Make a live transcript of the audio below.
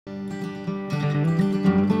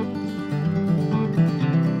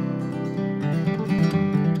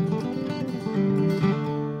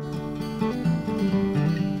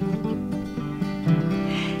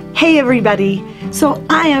Hey everybody! So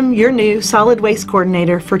I am your new solid waste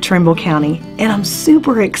coordinator for Trimble County, and I'm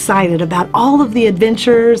super excited about all of the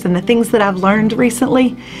adventures and the things that I've learned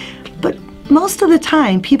recently. But most of the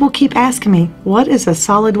time people keep asking me, what is a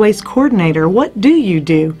solid waste coordinator? What do you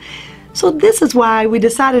do? So this is why we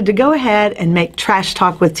decided to go ahead and make Trash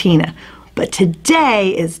Talk with Teena. But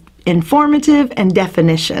today is informative and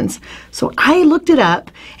definitions. So I looked it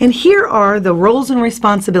up, and here are the roles and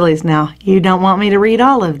responsibilities. Now, you don't want me to read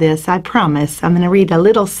all of this, I promise. I'm going to read a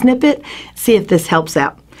little snippet, see if this helps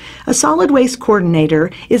out. A solid waste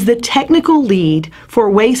coordinator is the technical lead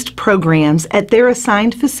for waste programs at their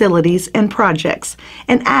assigned facilities and projects,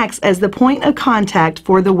 and acts as the point of contact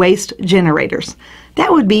for the waste generators.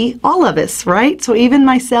 That would be all of us, right? So even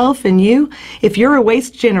myself and you, if you're a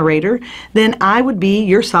waste generator, then I would be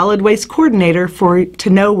your solid waste coordinator to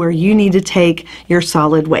know where you need to take your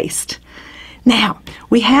solid waste. Now,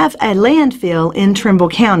 we have a landfill in Trimble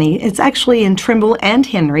County. It's actually in Trimble and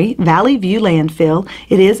Henry, Valley View Landfill.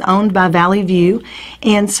 It is owned by Valley View,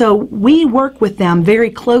 and so we work with them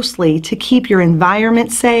very closely to keep your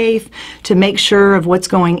environment safe, to make sure of what's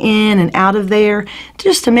going in and out of there,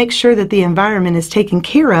 just to make sure that the environment is taken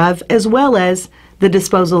care of, as well as the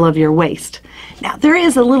disposal of your waste. Now, there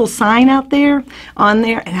is a little sign out there on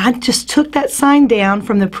there, and I just took that sign down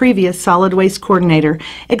from the previous solid waste coordinator,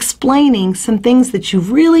 explaining some things that you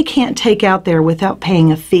really can't take out there without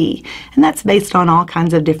paying a fee. And that's based on all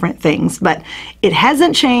kinds of different things. But it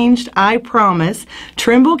hasn't changed, I promise.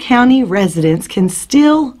 Trimble County residents can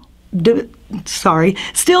still dispose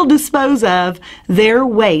of their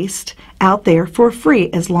waste out there for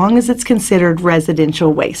free, as long as it's considered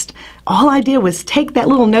residential waste. All I did was take that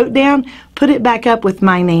little note down, put it back up with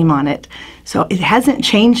my name on it. So it hasn't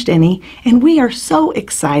changed any, and we are so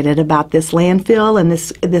excited about this landfill and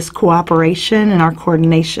this cooperation and our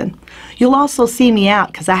coordination. You'll also see me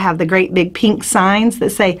out, because I have the great big pink signs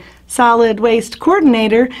that say Solid Waste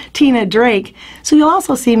Coordinator Teena Drake. So you'll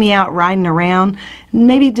also see me out riding around,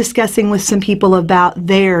 maybe discussing with some people about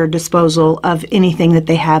their disposal of anything that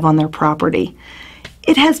they have on their property.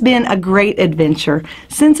 It has been a great adventure.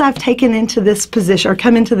 Since I've taken into this position, or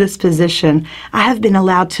come into this position, I have been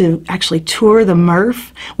allowed to actually tour the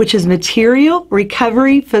MRF, which is Material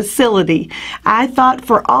Recovery Facility. I thought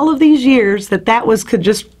for all of these years that was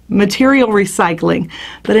just material recycling,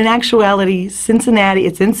 but in actuality, it's in Cincinnati,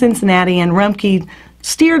 and Rumpke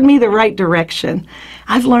steered me the right direction.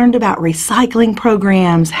 I've learned about recycling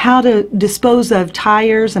programs, how to dispose of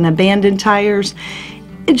tires and abandoned tires.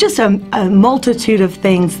 It's just a multitude of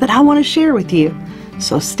things that I want to share with you.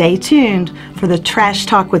 So stay tuned for the Trash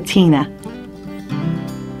Talk with Teena.